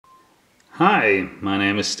Hi, my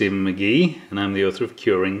name is Stephen McGee and I'm the author of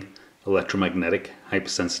Curing Electromagnetic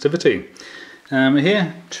Hypersensitivity. I'm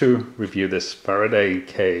here to review this Faraday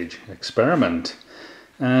cage experiment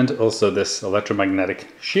and also this electromagnetic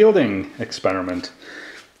shielding experiment.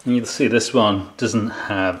 And you'll see this one doesn't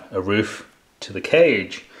have a roof to the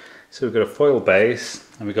cage. So we've got a foil base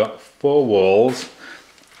and we've got 4 walls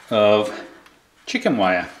of chicken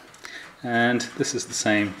wire. And this is the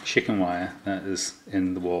same chicken wire that is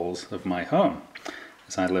in the walls of my home,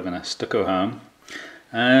 as I live in a stucco home.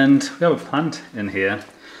 And we have a plant in here,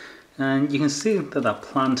 and you can see that that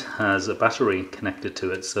plant has a battery connected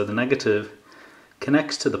to it. So the negative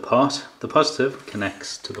connects to the pot, the positive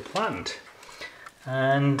connects to the plant.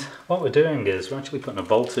 And what we're doing is we're actually putting a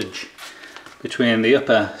voltage between the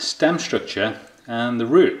upper stem structure and the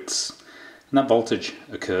roots. And that voltage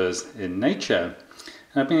occurs in nature.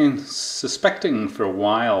 I've been suspecting for a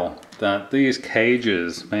while that these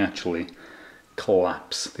cages may actually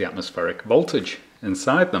collapse the atmospheric voltage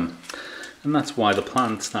inside them. And that's why the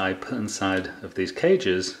plants that I put inside of these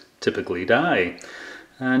cages typically die.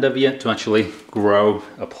 And I've yet to actually grow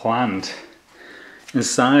a plant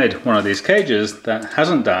inside one of these cages that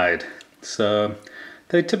hasn't died. So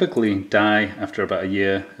they typically die after about a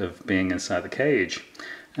year of being inside the cage,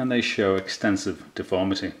 and they show extensive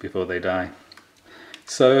deformity before they die.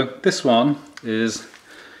 So this one is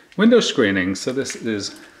window screening. So this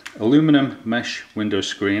is aluminum mesh window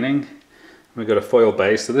screening. We've got a foil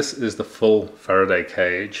base, so this is the full Faraday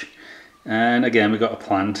cage. And again, we've got a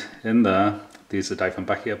plant in there. These are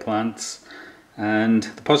Dieffenbachia plants. And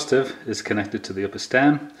the positive is connected to the upper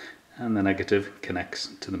stem, and the negative connects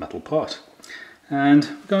to the metal pot. And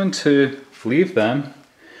we're going to leave them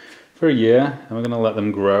for a year, and we're going to let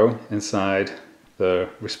them grow inside the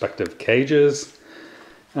respective cages.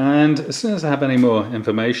 And as soon as I have any more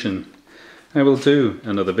information, I will do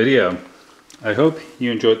another video. I hope you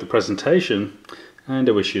enjoyed the presentation, and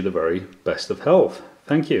I wish you the very best of health.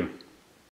 Thank you.